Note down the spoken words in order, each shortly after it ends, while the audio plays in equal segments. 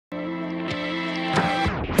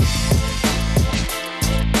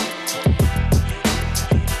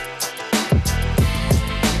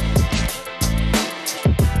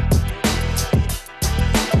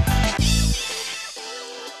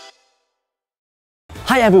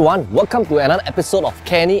Hi everyone, welcome to another episode of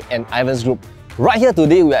Kenny and Ivan's Group. Right here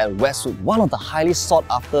today we are at Westwood, one of the highly sought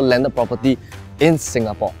after landed property in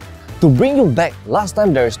Singapore. To bring you back, last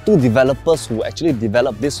time there is two developers who actually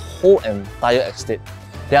developed this whole entire estate.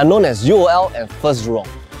 They are known as UOL and First Jurong.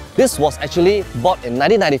 This was actually bought in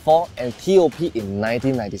 1994 and TOP in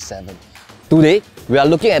 1997. Today, we are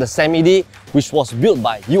looking at the semi-D which was built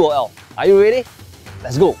by UOL. Are you ready?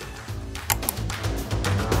 Let's go!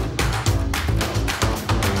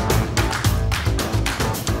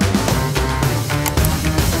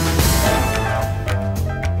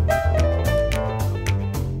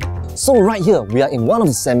 So right here, we are in one of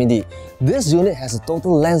the semi-D. This unit has a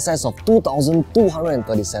total land size of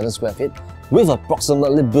 2,237 square feet with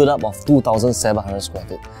approximately build-up of 2,700 square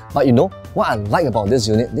feet. But you know, what I like about this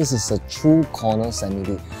unit, this is a true corner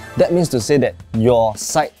semi-D. That means to say that your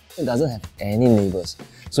site doesn't have any neighbours.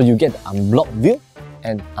 So you get the unblocked view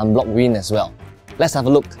and unblocked wind as well. Let's have a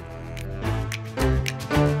look.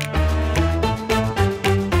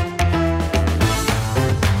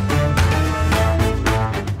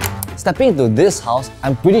 Stepping into this house,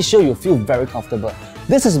 I'm pretty sure you feel very comfortable.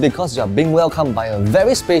 This is because you are being welcomed by a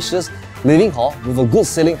very spacious living hall with a good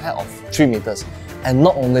ceiling height of 3 meters. And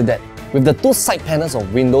not only that, with the two side panels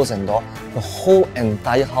of windows and door, the whole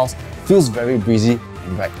entire house feels very breezy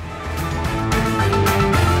and bright.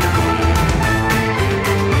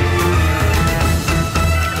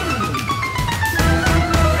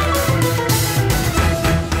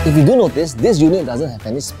 If you do notice, this unit doesn't have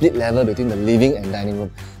any split level between the living and dining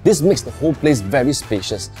room. This makes the whole place very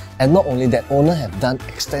spacious. And not only that, owners have done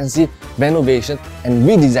extensive renovation and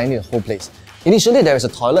redesigning the whole place. Initially, there is a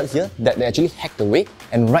toilet here that they actually hacked away,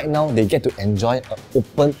 and right now they get to enjoy an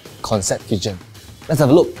open concept kitchen. Let's have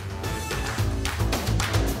a look.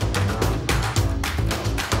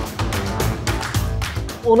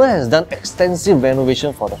 Owner has done extensive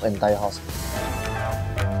renovation for the entire house.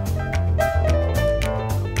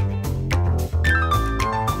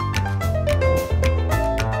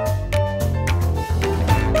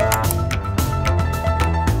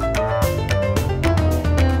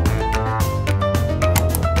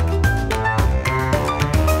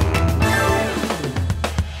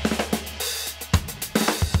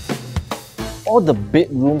 All the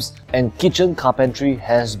bedrooms and kitchen carpentry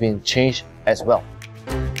has been changed as well.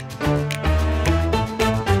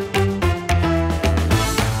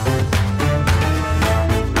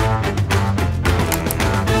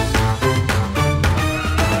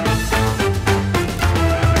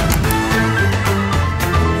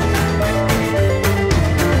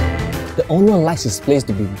 The owner likes his place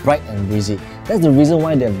to be bright and breezy. That's the reason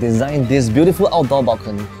why they have designed this beautiful outdoor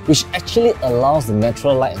balcony, which actually allows the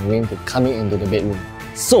natural light and wind to come into the bedroom.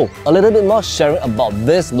 So, a little bit more sharing about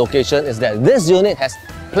this location is that this unit has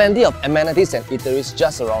plenty of amenities and eateries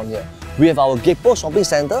just around here. We have our Gekpo shopping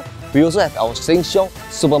centre, we also have our Siong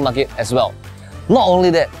supermarket as well. Not only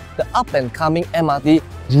that, the up-and-coming MRT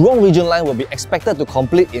Jurong Region Line will be expected to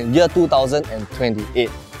complete in year 2028.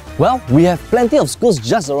 Well, we have plenty of schools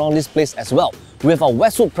just around this place as well. We have our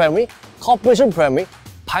Westwood Primary, Corporation Primary,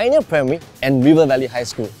 Pioneer Primary and River Valley High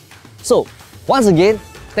School. So, once again,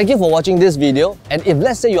 thank you for watching this video, and if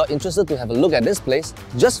let's say you are interested to have a look at this place,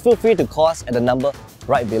 just feel free to call us at the number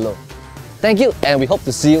right below. Thank you, and we hope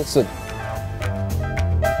to see you soon.